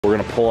We're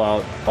gonna pull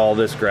out all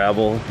this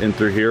gravel in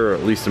through here, or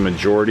at least a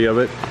majority of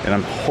it, and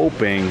I'm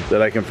hoping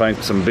that I can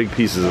find some big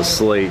pieces of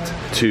slate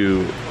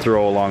to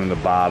throw along the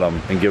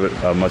bottom and give it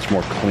a much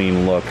more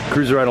clean look.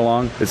 Cruise right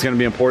along. It's gonna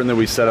be important that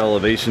we set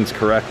elevations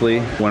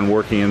correctly when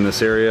working in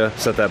this area.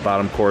 Set that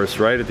bottom course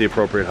right at the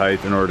appropriate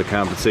height in order to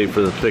compensate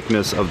for the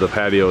thickness of the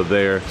patio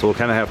there. So we'll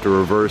kind of have to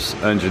reverse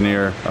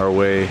engineer our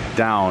way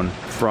down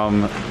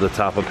from the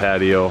top of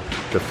patio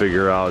to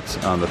figure out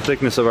the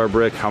thickness of our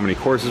brick, how many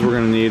courses we're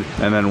gonna need,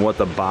 and then what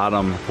the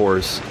bottom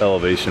course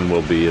elevation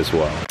will be as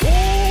well.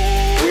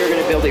 We are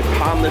gonna build a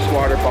pondless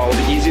waterfall.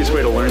 The easiest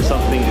way to learn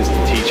something is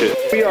to teach it.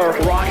 We are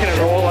rocking and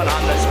rolling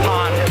on this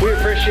pond. We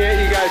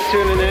appreciate you guys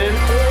tuning in.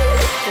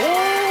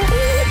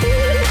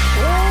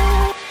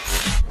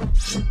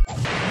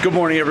 Good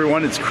morning,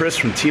 everyone. It's Chris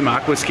from Team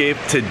Aquascape.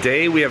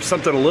 Today we have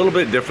something a little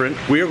bit different.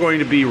 We are going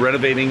to be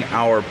renovating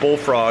our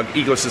Bullfrog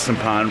Ecosystem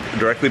Pond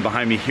directly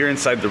behind me here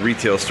inside the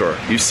retail store.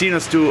 You've seen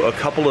us do a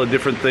couple of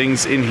different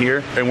things in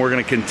here, and we're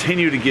going to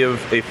continue to give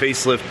a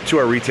facelift to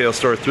our retail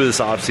store through this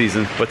off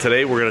season. But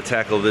today we're going to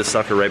tackle this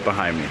sucker right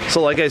behind me.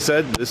 So like I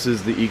said, this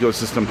is the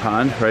ecosystem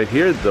pond right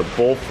here, the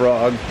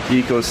Bullfrog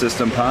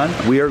Ecosystem Pond.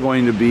 We are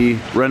going to be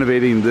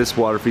renovating this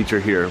water feature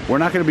here. We're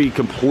not going to be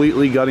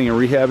completely gutting and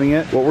rehabbing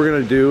it. What we're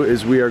going to do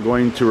is we are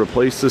going to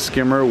replace the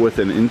skimmer with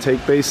an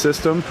intake-based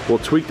system. We'll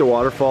tweak the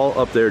waterfall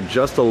up there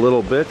just a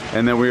little bit,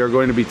 and then we are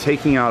going to be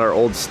taking out our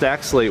old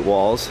stack slate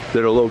walls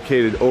that are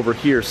located over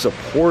here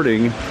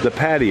supporting the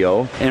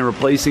patio and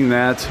replacing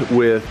that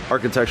with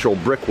architectural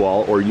brick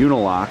wall or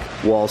Unilock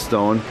wall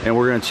stone, and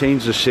we're going to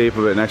change the shape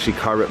of it and actually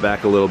carve it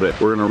back a little bit.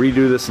 We're going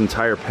to redo this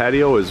entire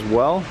patio as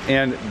well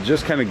and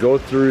just kind of go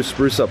through,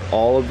 spruce up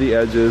all of the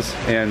edges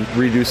and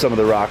redo some of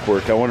the rock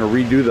work. I want to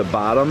redo the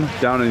bottom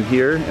down in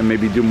here and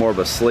maybe do more of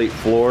a slate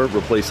floor,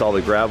 replace all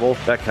the gravel,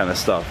 that kind of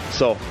stuff.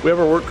 So we have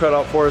our work cut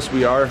out for us.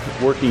 We are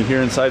working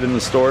here inside in the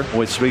store,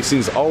 which makes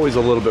things always a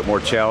little bit more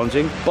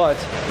challenging. But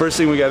first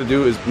thing we got to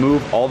do is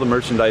move all the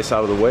merchandise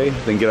out of the way,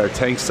 then get our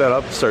tanks set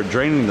up, start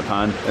draining the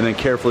pond, and then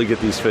carefully get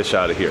these fish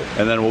out of here.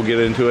 And then we'll get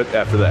into it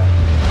after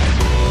that.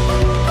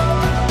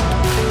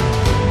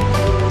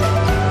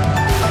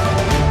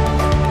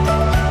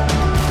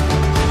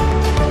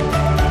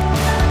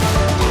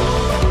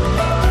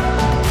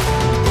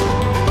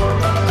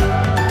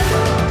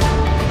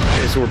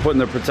 So we're putting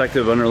the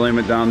protective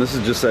underlayment down. This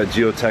is just that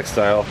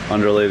geotextile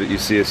underlay that you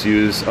see us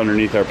use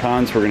underneath our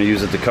ponds. We're gonna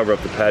use it to cover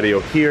up the patio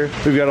here.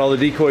 We've got all the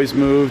decoys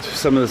moved,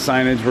 some of the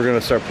signage. We're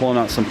gonna start pulling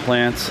out some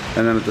plants,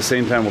 and then at the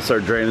same time, we'll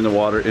start draining the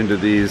water into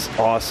these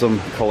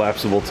awesome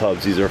collapsible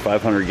tubs. These are a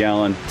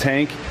 500-gallon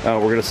tank. We're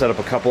gonna set up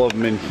a couple of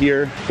them in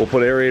here. We'll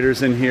put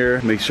aerators in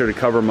here, make sure to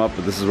cover them up,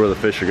 but this is where the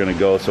fish are gonna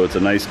go. So it's a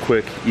nice,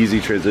 quick,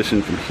 easy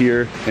transition from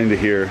here into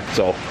here.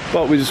 So,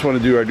 but we just wanna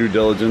do our due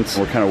diligence.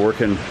 We're kind of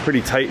working pretty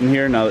tight in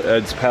here now that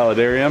Ed's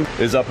palletarium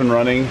is up and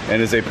running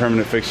and is a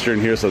permanent fixture in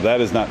here, so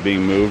that is not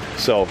being moved.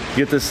 So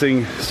get this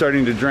thing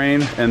starting to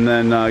drain and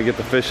then get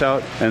the fish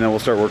out, and then we'll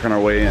start working our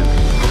way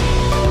in.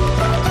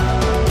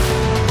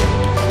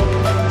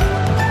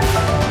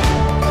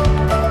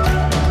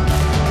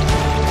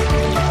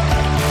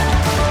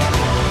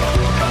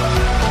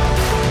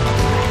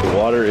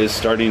 Is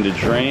starting to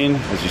drain,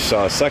 as you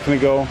saw a second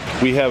ago.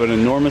 We have an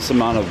enormous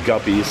amount of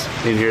guppies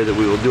in here that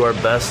we will do our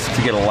best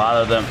to get a lot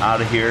of them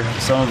out of here.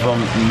 Some of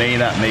them may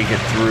not make it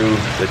through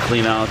the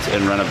clean out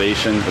and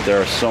renovation, but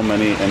there are so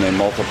many and they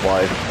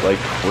multiply like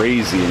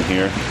crazy in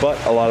here.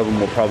 But a lot of them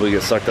will probably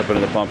get sucked up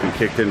into the pump and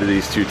kicked into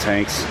these two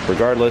tanks.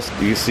 Regardless,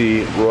 you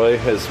see Roy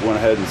has went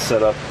ahead and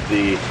set up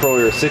the Pro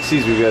Air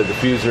 60s. We've got a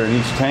diffuser in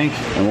each tank,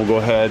 and we'll go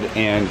ahead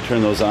and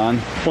turn those on.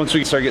 Once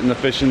we start getting the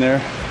fish in there,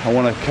 I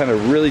want to kind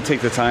of really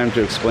take the time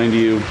to explain to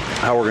you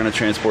how we're going to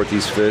transport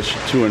these fish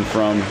to and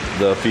from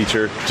the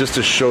feature, just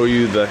to show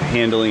you the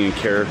handling and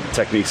care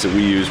techniques that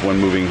we use when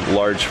moving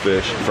large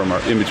fish from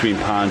our in-between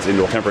ponds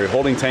into a temporary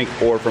holding tank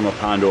or from a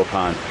pond to a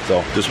pond.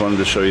 So just wanted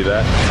to show you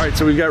that. All right,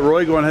 so we've got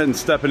Roy going ahead and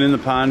stepping in the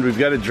pond. We've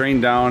got it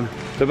drained down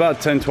to about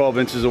 10-12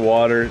 inches of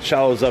water. It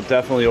shallows up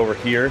definitely over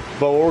here.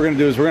 But what we're going to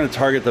do is we're going to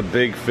target the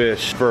big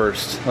fish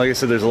first. Like I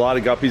said, there's a lot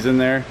of guppies in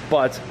there,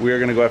 but we are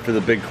going to go after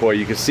the big koi.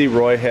 You can see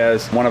Roy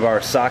has one of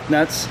our sock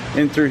nets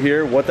in through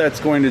here. What that's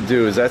going to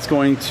do is that's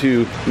going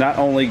to not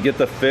only get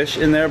the fish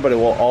in there, but it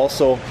will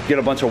also get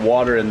a bunch of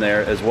water in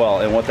there as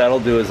well. And what that'll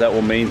do is that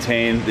will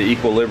maintain the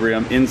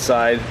equilibrium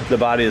inside the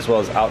body as well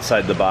as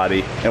outside the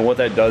body. And what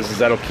that does is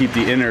that'll keep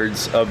the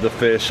innards of the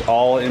fish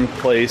all in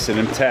place and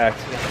intact.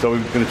 So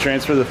we're going to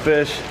transfer the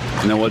fish,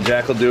 and then what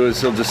Jack will do is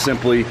he'll just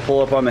simply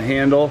pull up on the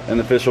handle and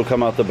the fish will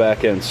come out the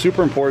back end.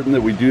 Super important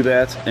that we do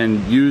that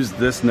and use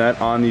this net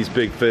on these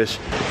big fish,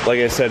 like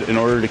I said, in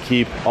order to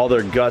keep all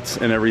their guts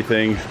and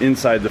everything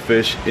inside the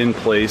fish in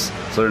place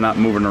so they're not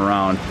moving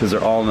around, because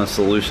they're all in a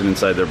solution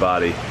inside their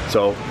body.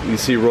 So you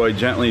see Roy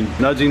gently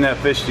nudging that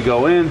fish to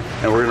go in,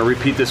 and we're going to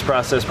repeat this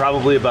process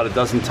probably about a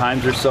dozen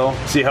times or so.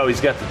 See how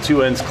he's got the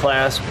two ends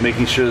clasped,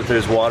 making sure that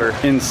there's water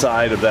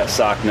inside of that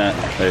sock net.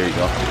 There you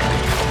go.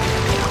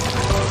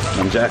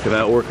 And Jack and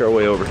I will work our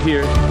way over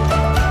here.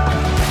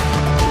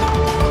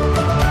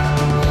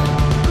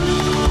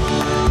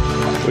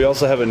 We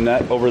also have a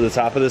net over the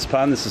top of this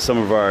pond. This is some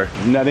of our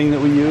netting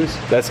that we use.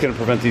 That's gonna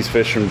prevent these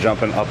fish from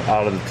jumping up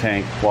out of the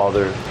tank while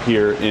they're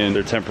here in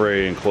their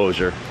temporary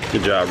enclosure.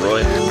 Good job,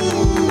 Roy.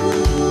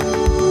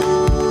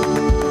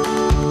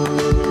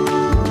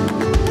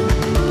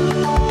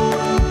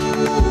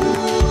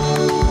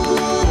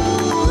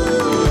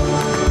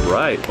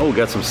 Right. Oh,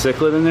 got some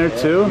cichlid in there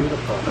too?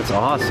 Beautiful. That's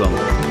awesome.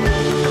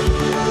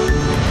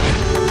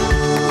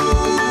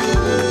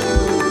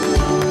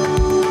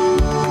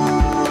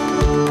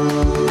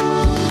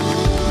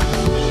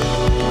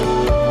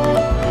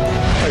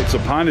 So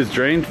pond is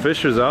drained,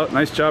 fish is out.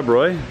 Nice job,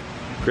 Roy.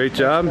 Great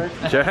job,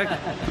 Jack.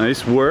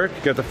 Nice work.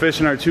 Got the fish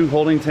in our 2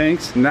 holding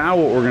tanks. Now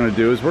what we're gonna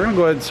do is we're gonna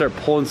go ahead and start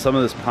pulling some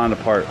of this pond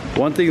apart.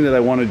 One thing that I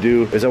wanna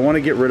do is I wanna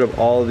get rid of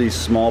all of these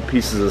small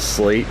pieces of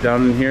slate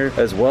down in here,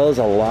 as well as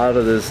a lot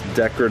of this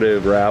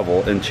decorative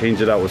gravel, and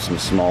change it out with some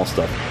small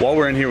stuff. While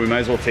we're in here, we might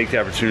as well take the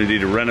opportunity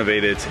to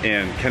renovate it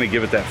and kind of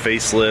give it that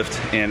facelift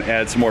and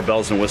add some more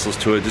bells and whistles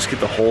to it. Just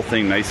get the whole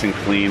thing nice and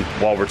clean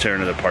while we're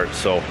tearing it apart.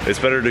 So it's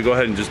better to go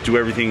ahead and just do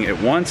everything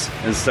at once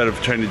instead of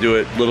trying to do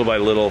it little by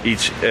little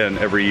each and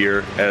every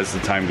year as the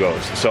time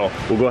goes. So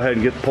we'll go ahead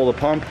and pull the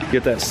pump,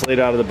 get that slate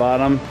out of the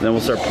bottom, and then we'll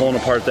start pulling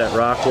apart that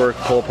rock work,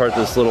 pull apart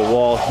this little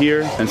wall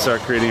here, and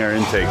start creating our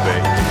intake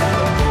bay.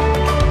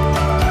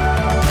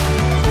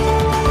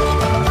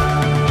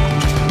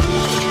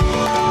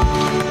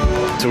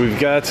 So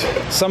we've got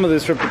some of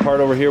this ripped apart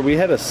over here. We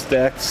had a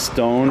stacked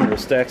stone or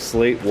stacked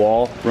slate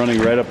wall running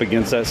right up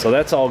against that, so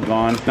that's all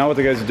gone. Now what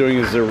the guys are doing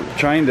is they're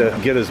trying to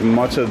get as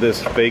much of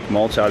this fake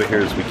mulch out of here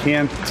as we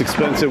can. It's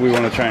expensive, we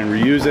want to try and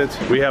reuse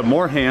it. We have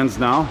more hands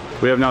now.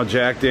 We have now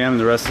Jack, Dan, and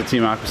the rest of the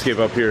team Aquascape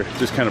up here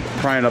just kind of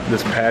prying up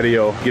this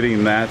patio,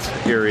 getting that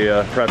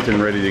area prepped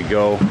and ready to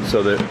go,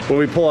 so that when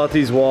we pull out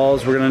these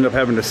walls, we're gonna end up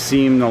having to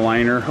seam the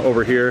liner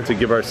over here to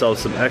give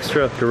ourselves some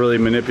extra to really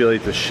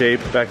manipulate the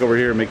shape back over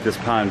here and make this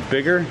pond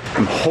bigger.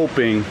 I'm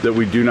hoping that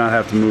we do not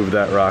have to move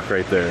that rock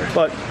right there,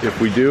 but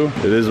if we do,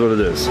 it is what it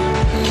is.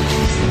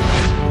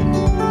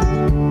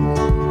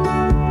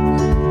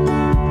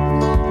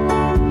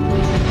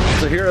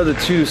 Here are the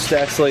 2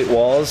 stacked slate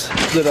walls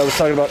that I was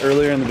talking about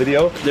earlier in the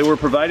video. They were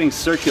providing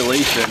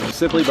circulation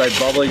simply by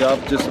bubbling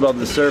up just above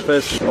the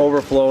surface,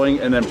 overflowing,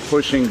 and then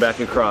pushing back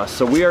across.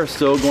 So we are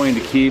still going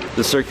to keep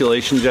the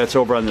circulation jets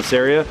over on this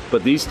area,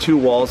 but these 2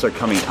 walls are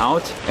coming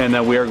out, and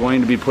then we are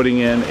going to be putting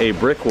in a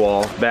brick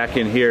wall back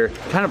in here,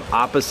 kind of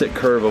opposite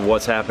curve of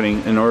what's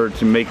happening, in order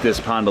to make this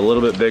pond a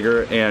little bit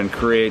bigger and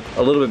create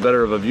a little bit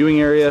better of a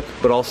viewing area,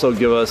 but also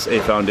give us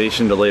a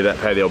foundation to lay that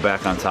patio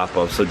back on top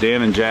of. So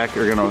Dan and Jack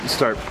are gonna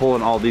start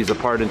pulling all these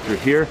apart in through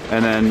here,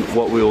 and then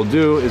what we will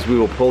do is we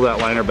will pull that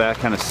liner back,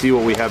 kind of see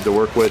what we have to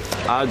work with.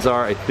 Odds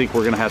are I think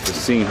we're gonna have to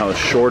see how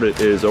short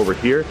it is over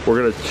here. We're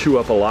gonna chew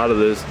up a lot of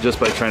this just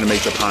by trying to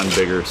make the pond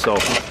bigger. So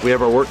we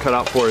have our work cut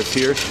out for us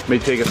here. It may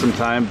take us some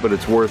time, but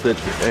it's worth it,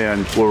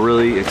 and we'll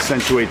really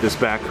accentuate this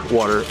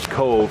backwater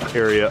cove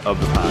area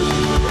of the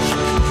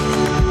pond.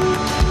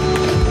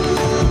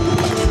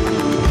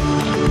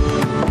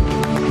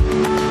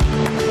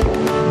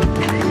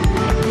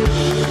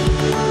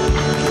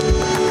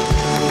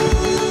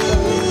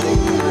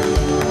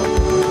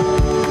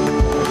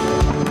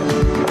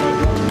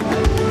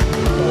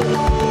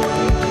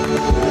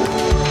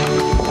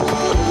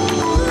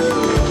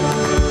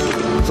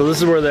 So this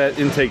is where that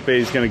intake bay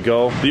is going to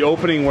go. The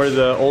opening where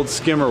the old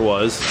skimmer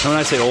was, and when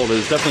I say old,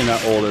 it's definitely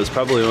not old, it's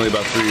probably only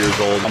about 3 years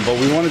old, but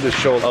we wanted to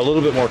show a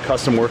little bit more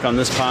custom work on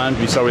this pond.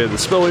 You saw we had the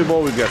spillway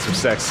bowl, we've got some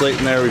stacked slate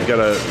in there, we've got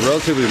a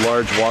relatively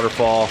large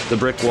waterfall, the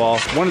brick wall.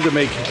 Wanted to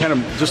make kind of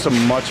just a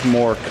much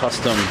more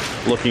custom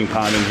looking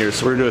pond in here.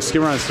 So we're going to do a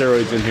skimmer on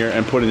steroids in here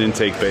and put an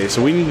intake bay.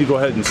 So we need to go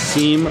ahead and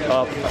seam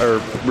up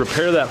or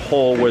repair that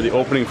hole where the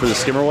opening for the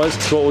skimmer was.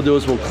 So what we'll do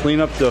is we'll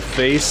clean up the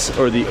face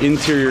or the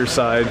interior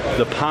side,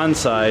 the pond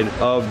side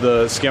of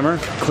the skimmer,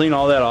 clean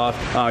all that off,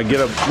 get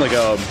like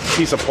a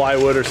piece of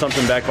plywood or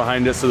something back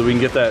behind it so that we can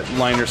get that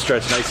liner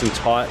stretched nice and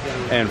taut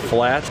and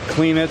flat,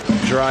 clean it,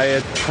 dry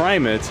it,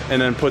 prime it,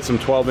 and then put some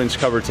 12-inch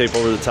cover tape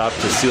over the top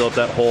to seal up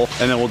that hole.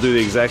 And then we'll do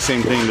the exact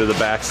same thing to the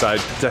back side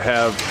to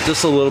have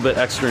just a little bit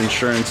extra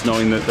insurance,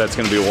 knowing that that's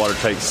going to be a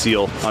watertight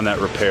seal on that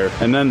repair.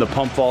 And then the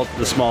pump vault,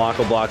 the small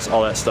Aquablox,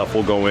 all that stuff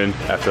will go in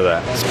after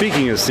that.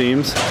 Speaking of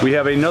seams, we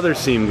have another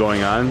seam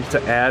going on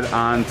to add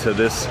on to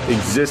this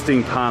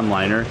existing pond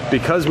liner.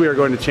 Because we are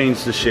going to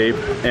change the shape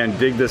and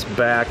dig this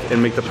back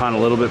and make the pond a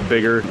little bit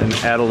bigger and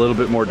add a little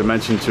bit more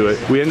dimension to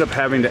it, we end up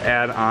having to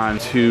add on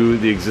to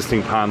the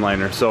existing pond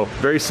liner. So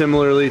very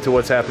similarly to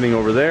what's happening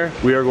over there,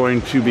 we are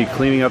going to be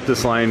cleaning up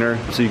this liner.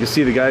 So you can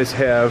see the guys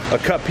have a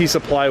cut piece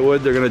of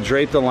plywood. They're going to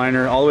drape the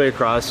liner all the way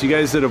across. You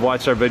guys that have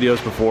watched our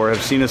videos before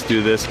have seen us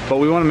do this, but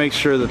we want to make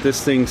sure that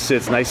this thing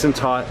sits nice and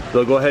taut.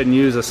 They'll go ahead and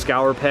use a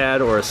scour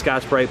pad or a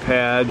Scotch-Brite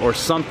pad or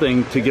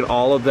something to get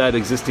all of that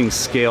existing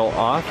scale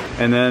off,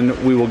 and then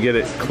then we will get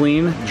it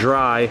clean,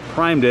 dry,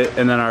 primed it,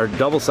 and then our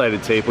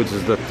double-sided tape, which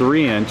is the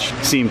 3-inch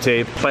seam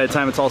tape. By the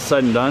time it's all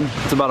said and done,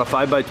 it's about a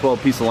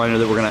 5x12 piece of liner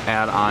that we're gonna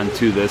add on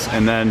to this.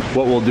 And then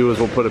what we'll do is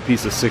we'll put a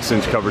piece of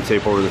 6-inch cover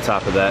tape over the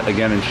top of that,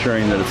 again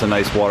ensuring that it's a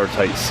nice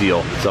watertight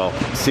seal. So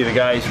see the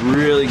guys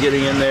really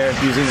getting in there,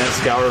 using that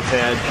scour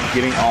pad,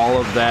 getting all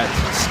of that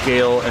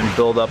scale and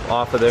build up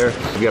off of there.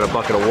 We got a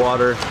bucket of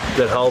water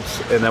that helps,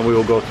 and then we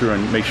will go through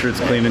and make sure it's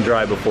clean and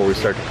dry before we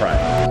start to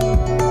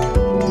prime.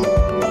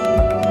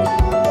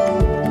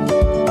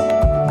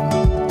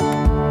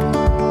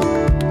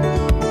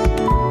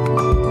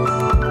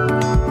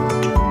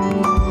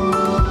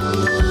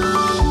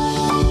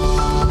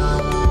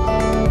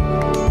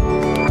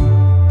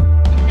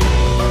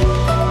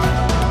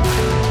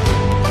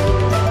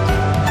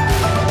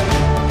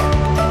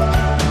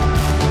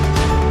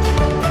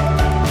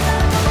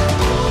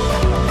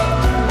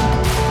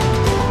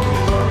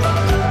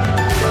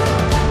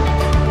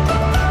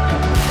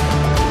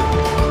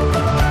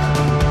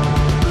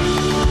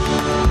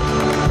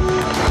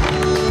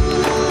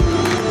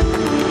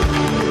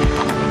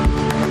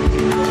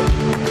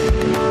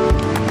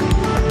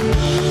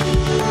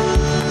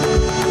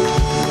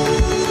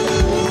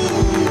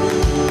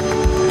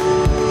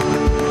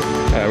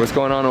 What's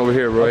going on over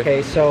here, Roy?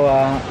 Okay, so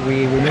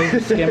we removed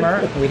the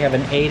skimmer. We have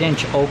an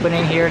 8-inch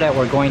opening here that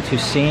we're going to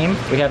seam.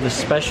 We have the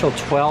special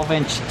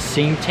 12-inch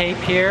seam tape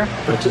here,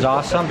 which is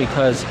awesome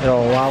because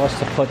it'll allow us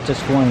to put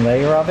just one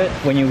layer of it.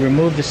 When you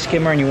remove the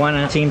skimmer and you want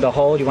to seam the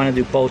hole, you want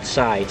to do both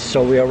sides.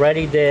 So we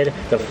already did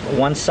the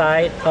one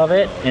side of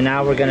it, and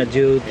now we're going to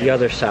do the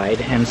other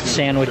side and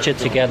sandwich it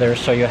together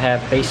so you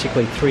have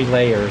basically 3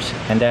 layers,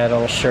 and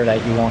that'll ensure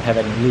that you won't have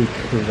any leak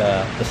through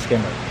the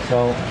skimmer.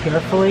 So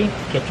carefully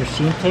get your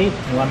seam tape.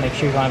 You want to make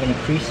sure you don't have any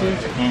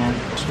creases,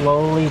 and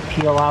slowly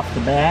peel off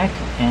the back,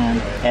 and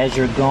as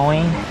you're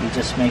going you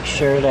just make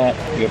sure that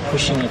you're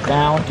pushing it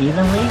down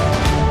evenly.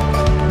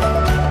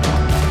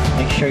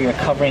 Make sure you're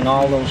covering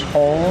all those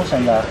holes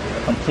and the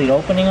complete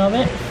opening of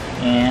it,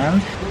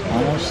 and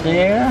almost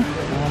there,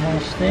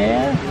 almost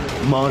there.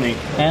 Money.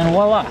 And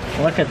voila,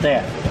 look at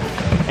that.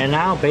 And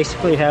now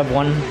basically you have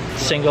one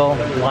single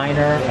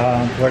liner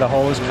where the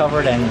hole is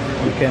covered, and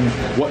you can...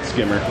 What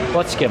skimmer?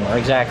 What skimmer,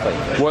 exactly.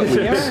 What?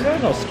 There's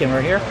no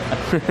skimmer here.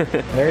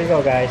 There you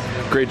go, guys.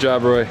 Great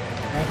job, Roy.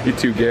 You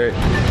too, Garrett.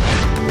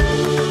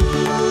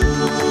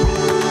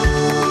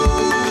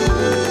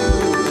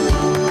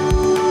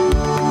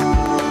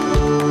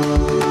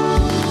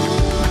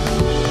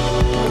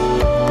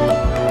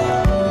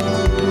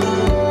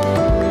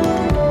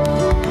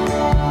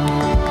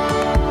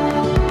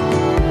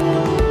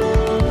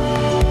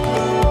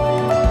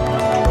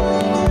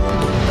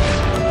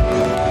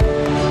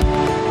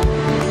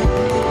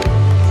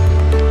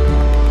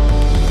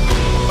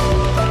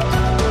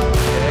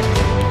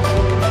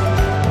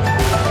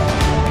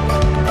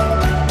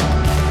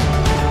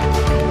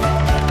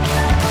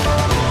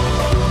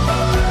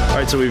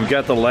 So we've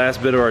got the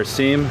last bit of our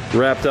seam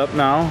wrapped up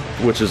now,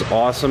 which is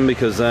awesome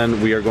because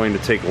then we are going to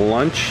take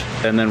lunch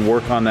and then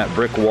work on that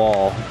brick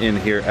wall in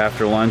here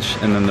after lunch,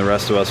 and then the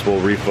rest of us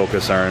will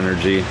refocus our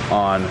energy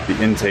on the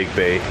intake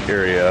bay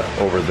area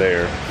over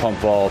there. Pump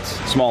vaults,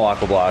 small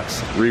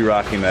Aquablox,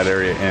 re-rocking that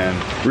area in,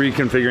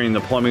 reconfiguring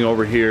the plumbing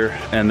over here,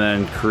 and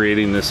then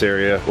creating this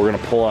area. We're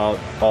gonna pull out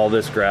all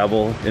this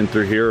gravel in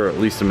through here, or at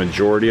least a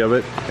majority of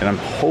it, and I'm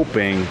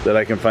hoping that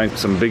I can find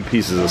some big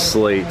pieces of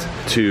slate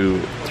to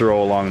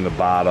throw along the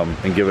bottom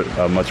and give it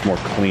a much more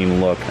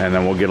clean look, and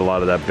then we'll get a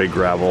lot of that big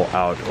gravel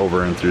out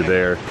over and through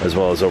there, as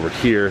well as over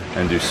here,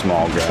 and do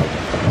small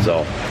gravel.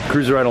 So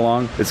cruise right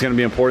along. It's going to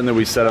be important that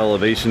we set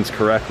elevations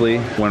correctly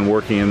when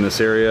working in this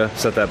area.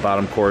 Set that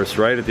bottom course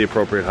right at the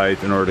appropriate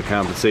height in order to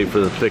compensate for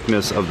the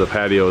thickness of the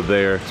patio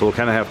there. So we'll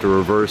kind of have to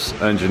reverse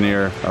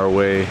engineer our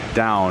way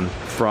down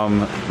from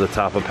the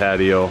top of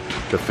patio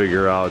to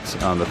figure out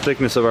the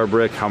thickness of our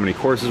brick, how many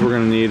courses we're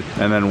going to need,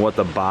 and then what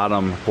the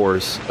bottom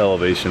course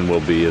elevation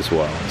will be as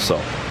well.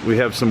 So we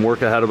have some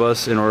work ahead of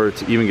us in order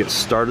to even get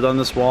started on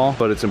this wall,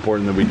 but it's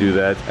important that we do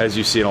that, as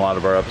you see in a lot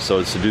of our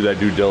episodes, to do that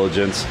due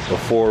diligence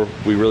before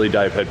we really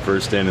dive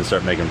headfirst in and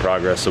start making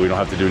progress, so we don't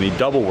have to do any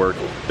double work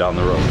down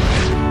the road.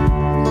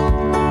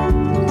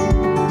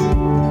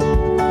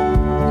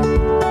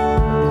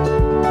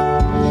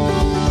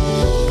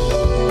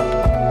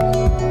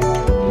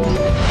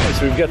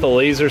 We've got the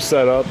laser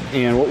set up,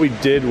 and what we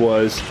did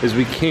is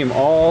we came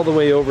all the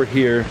way over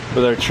here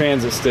with our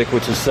transit stick,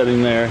 which is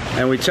sitting there,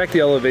 and we checked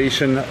the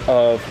elevation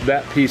of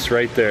that piece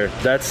right there.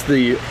 That's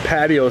the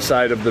patio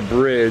side of the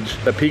bridge,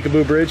 the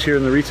Peekaboo Bridge here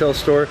in the retail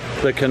store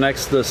that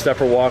connects the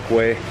stepper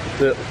walkway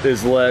that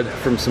is led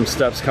from some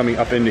steps coming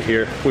up into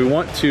here. We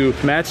want to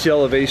match the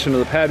elevation of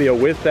the patio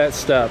with that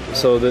step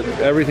so that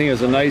everything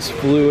is a nice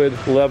fluid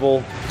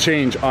level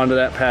change onto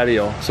that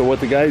patio. So what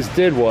the guys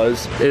did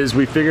is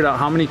we figured out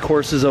how many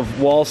courses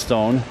of wall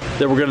stone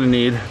that we're gonna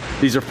need.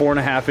 These are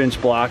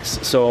 4.5-inch blocks.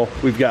 So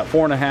we've got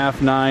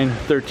 4.5, 9,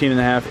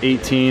 13.5,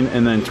 18,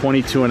 and then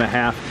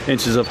 22.5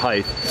 inches of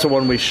height. So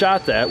when we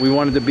shot that, we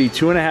wanted to be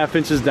 2.5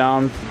 inches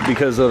down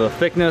because of the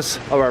thickness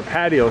of our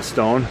patio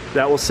stone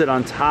that will sit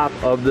on top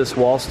of this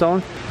wall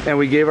stone. And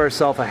we gave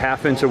ourselves a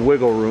 1/2 inch of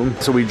wiggle room.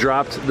 So we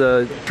dropped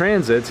the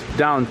transit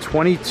down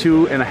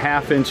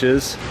 22.5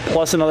 inches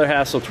plus another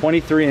half, so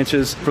 23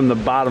 inches from the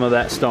bottom of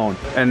that stone.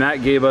 And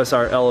that gave us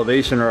our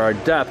elevation or our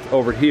depth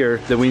over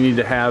here that we need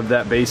to have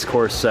that base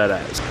course set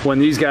as. When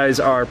these guys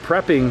are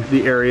prepping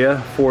the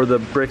area for the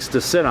bricks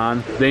to sit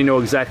on, they know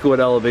exactly what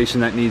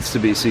elevation that needs to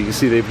be. So you can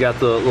see they've got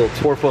the little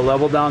 4-foot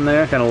level down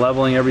there, kind of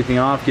leveling everything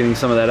off, getting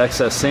some of that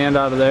excess sand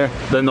out of there.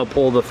 Then they'll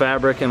pull the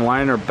fabric and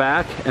liner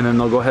back, and then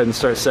they'll go ahead and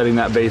start setting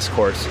that base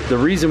course. The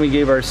reason we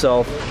gave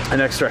ourselves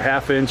an extra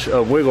 1/2 inch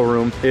of wiggle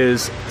room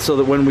is so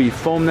that when we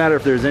foam that, or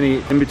if there's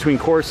any in between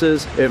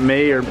courses, it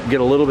may or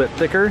get a little bit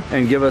thicker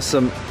and give us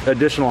some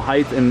additional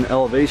height and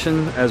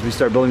elevation as we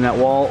start building that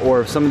wall.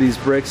 Or if some of these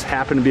bricks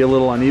happen to be a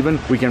little uneven,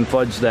 we can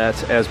fudge that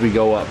as we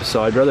go up.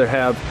 So I'd rather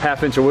have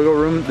 1/2 inch of wiggle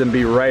room than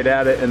be right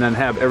at it and then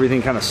have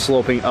everything kind of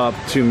sloping up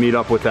to meet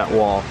up with that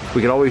wall.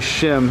 We can always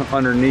shim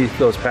underneath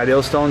those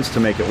patio stones to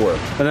make it work.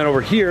 And then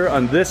over here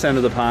on this end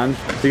of the pond,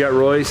 we got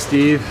Roy,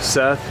 Steve,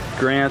 Seth,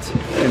 Grant,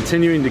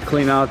 continuing to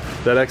clean out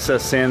that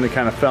excess sand that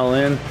kind of fell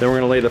in. Then we're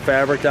gonna lay the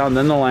fabric down,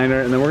 then the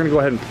liner, and then we're gonna go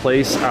ahead and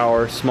place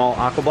our small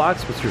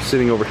Aquablox, which are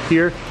sitting over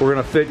here. We're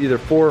gonna fit either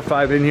 4 or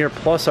 5 in here,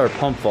 plus our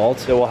pump vault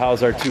that will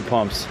house our 2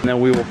 pumps. And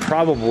then we will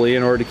probably,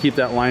 in order to keep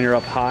that liner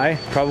up high,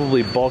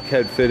 probably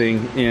bulkhead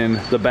fitting in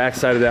the back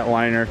side of that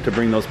liner to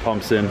bring those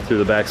pumps in through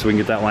the back so we can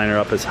get that liner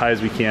up as high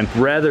as we can,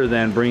 rather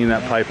than bringing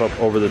that pipe up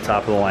over the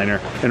top of the liner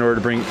in order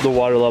to bring the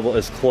water level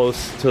as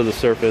close to the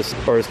surface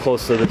or as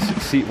close to the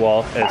seat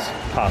wall as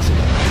possible.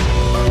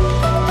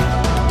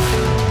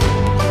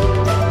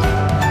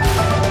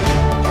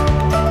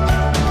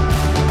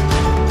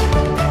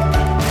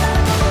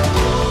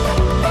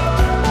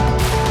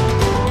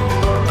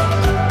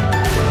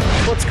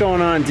 What's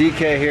going on?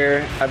 DK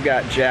here. I've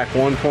got Jack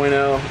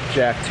 1.0,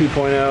 Jack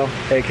 2.0,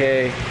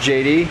 aka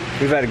JD.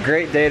 We've had a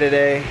great day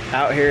today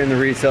out here in the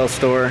retail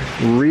store,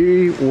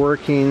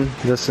 reworking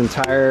this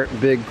entire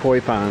big koi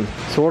pond.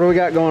 So what do we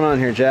got going on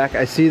here, Jack?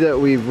 I see that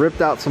we've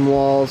ripped out some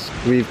walls.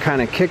 We've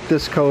kind of kicked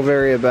this cove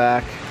area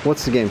back.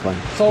 What's the game plan?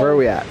 So where are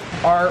we at?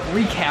 Our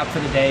recap for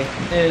the day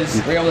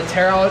is we were able to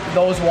tear out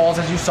those walls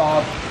as you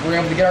saw. We were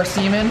able to get our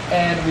seam in,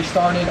 and we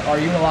started our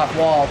Unilock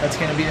wall that's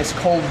going to be this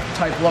cove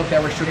type look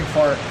that we're shooting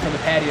for the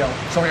patio.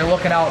 So when you're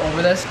looking out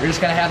over this, you're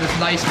just going to have this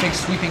nice big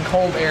sweeping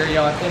cove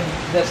area in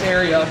this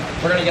area.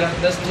 We're going to get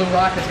this blue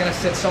rock that's going to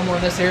sit somewhere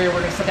in this area. We're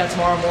going to set that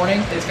tomorrow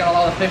morning. It's going to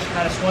allow the fish to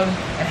kind of swim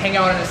and hang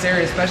out in this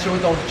area, especially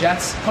with those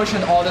jets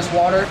pushing all this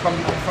water from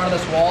in front of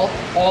this wall.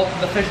 All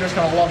the fish are just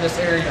going to love this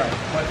area.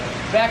 But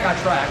back on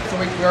track. So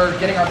we're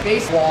getting our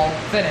base wall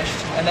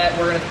finished, and that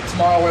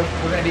tomorrow we're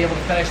going to be able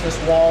to finish this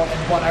wall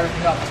and button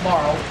everything up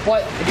tomorrow.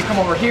 But if you come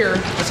over here,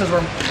 this is where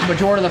the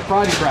majority of the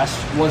progress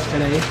was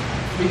today.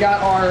 We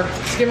got our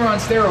skimmer on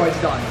steroids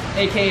done,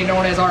 aka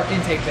known as our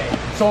intake bay.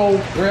 So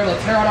we were able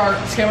to tear out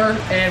our skimmer,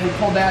 and we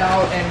pulled that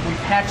out and we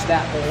patched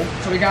that hole.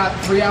 So we got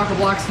 3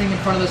 Aquablox sitting in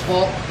front of this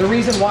vault. The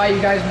reason why, you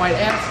guys might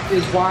ask,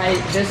 is why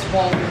this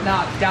vault is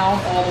not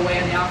down all the way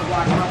and the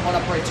Aquablox run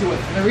up right to it.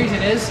 And the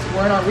reason is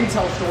we're in our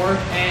retail store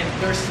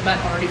and there's cement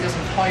underneath this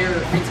entire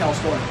retail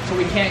store. So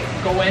we can't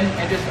go in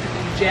and just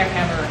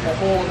jackhammer a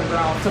hole in the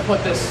ground to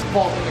put this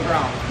vault in the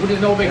ground, which is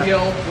no big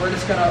deal. We're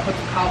just gonna put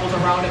some cobbles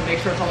around it, make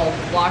sure it's all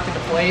locked into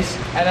place,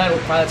 and then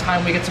by the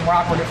time we get some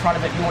rock work in front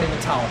of it, you won't even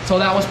tell. So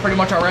that was pretty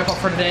much our wrap up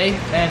for today,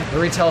 and the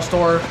retail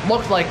store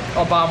looked like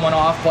a bomb went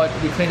off, but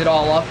we cleaned it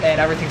all up and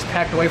everything's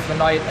packed away for the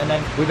night, and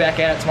then we'll be back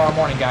at it tomorrow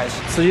morning, guys.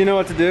 So you know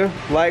what to do.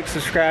 Like,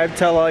 subscribe,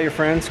 tell all your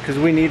friends, because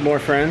we need more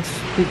friends.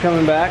 Keep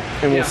coming back,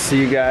 and we'll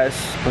see you guys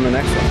on the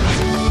next one.